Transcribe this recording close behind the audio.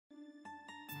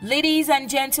Ladies and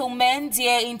gentlemen,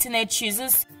 dear internet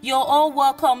users, you're all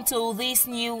welcome to this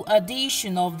new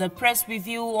edition of the press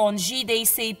review on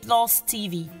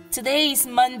JDC+TV. Today is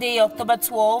Monday, October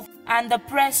 12, and the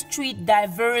press treat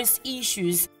diverse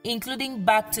issues, including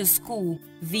back to school.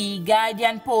 The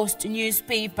Guardian Post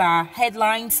newspaper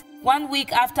headlines: 1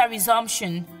 week after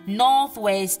resumption,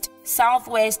 Northwest,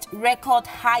 Southwest record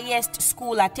highest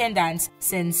school attendance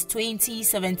since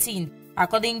 2017.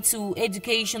 According to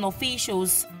education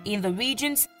officials in the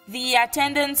regions, the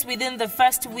attendance within the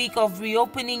first week of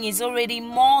reopening is already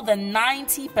more than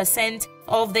 90%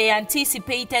 of the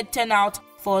anticipated turnout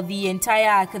for the entire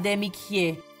academic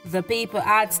year. The paper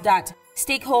adds that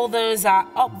stakeholders are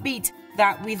upbeat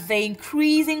that with the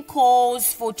increasing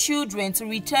calls for children to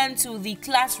return to the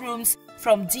classrooms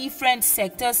from different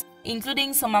sectors,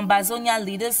 including some Ambazonia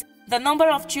leaders, the number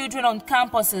of children on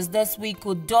campuses this week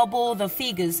could double the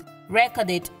figures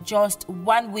recorded just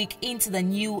 1 week into the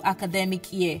new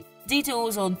academic year.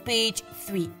 Details on page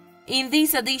 3. In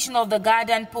this edition of the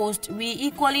Guardian Post, we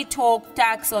equally talk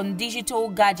tax on digital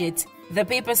gadgets. The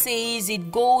paper says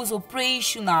it goes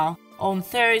operational on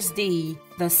Thursday.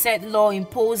 The said law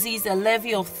imposes a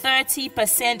levy of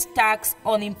 30% tax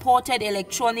on imported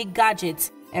electronic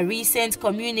gadgets. A recent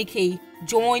communique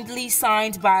jointly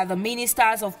signed by the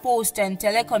Ministers of Post and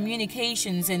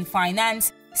Telecommunications and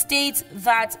Finance states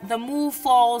that the move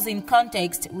falls in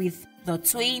context with the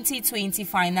 2020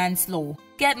 finance law.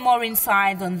 Get more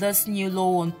insight on this new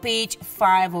law on page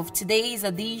 5 of today's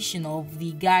edition of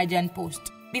the Guardian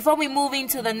Post. Before we move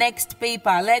into the next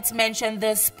paper, let's mention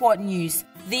the sport news.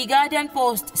 The Guardian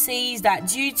Post says that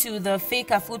due to the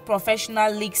Fecafoot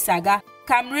Professional League saga,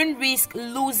 Cameroon risks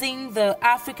losing the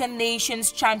African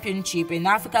Nations Championship and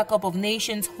Africa Cup of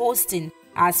Nations hosting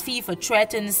as FIFA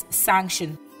threatens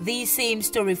sanction. This same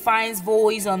story finds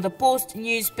voice on the Post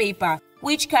newspaper,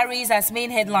 which carries as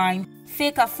main headline: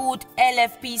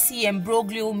 Fecafoot-LFPC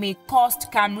imbroglio may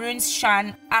cost Cameroon's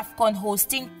CHAN AFCON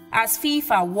hosting as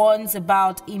FIFA warns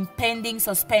about impending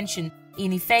suspension.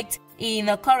 In effect, in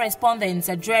a correspondence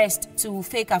addressed to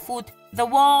Fecafoot, the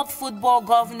World Football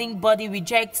Governing Body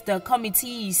rejects the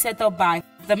committee set up by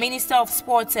the Minister of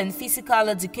Sports and Physical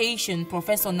Education,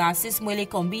 Professor Narcisse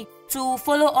Mwele-Kombi, to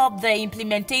follow up the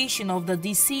implementation of the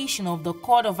decision of the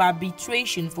Court of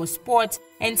Arbitration for Sport,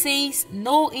 and says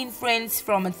no inference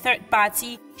from a third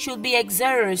party should be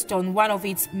exercised on one of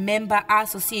its member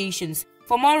associations.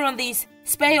 For more on this,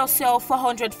 spare yourself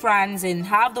 400 francs and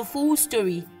have the full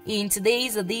story in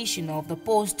today's edition of the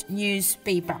Post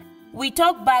newspaper. We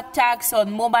talk back tax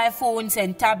on mobile phones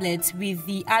and tablets with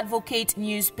the Advocate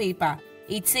newspaper.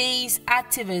 It says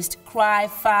activists cry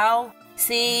foul,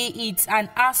 say it's an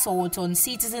assault on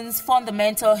citizens'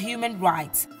 fundamental human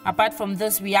rights. Apart from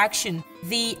this reaction,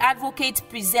 the Advocate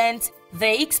presents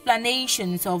the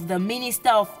explanations of the Minister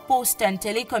of Post and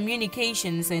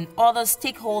Telecommunications and other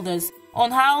stakeholders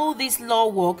on how this law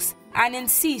works and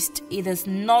insist it is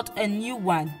not a new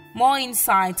one. More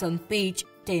insight on page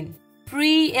 10.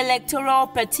 Pre-electoral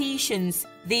petitions: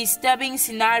 disturbing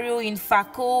scenario in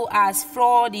FACO as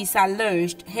fraud is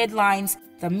alleged, headlines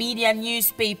the Media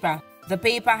newspaper. The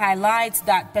paper highlights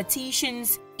that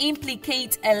petitions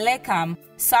implicate Elekam,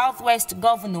 Southwest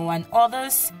Governor and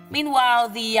others. Meanwhile,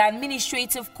 the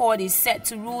Administrative Court is set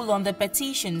to rule on the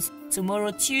petitions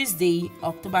tomorrow, Tuesday,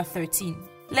 October 13.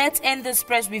 Let's end this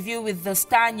press review with the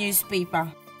Star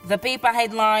newspaper. The paper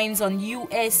headlines on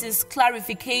US's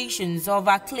clarifications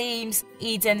over claims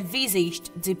it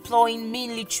envisaged deploying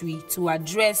military to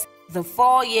address the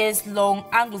 4 years long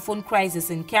Anglophone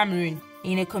crisis in Cameroon.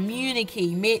 In a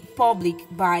communique made public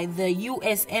by the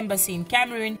US Embassy in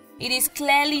Cameroon, it is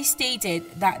clearly stated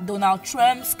that Donald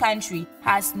Trump's country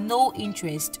has no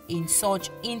interest in such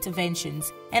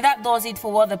interventions. And that does it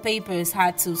for what the papers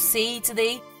had to say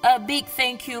today. A big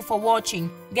thank you for watching.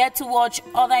 Get to watch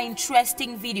other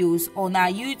interesting videos on our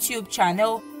YouTube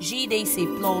channel,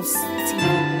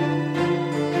 JDC+TV.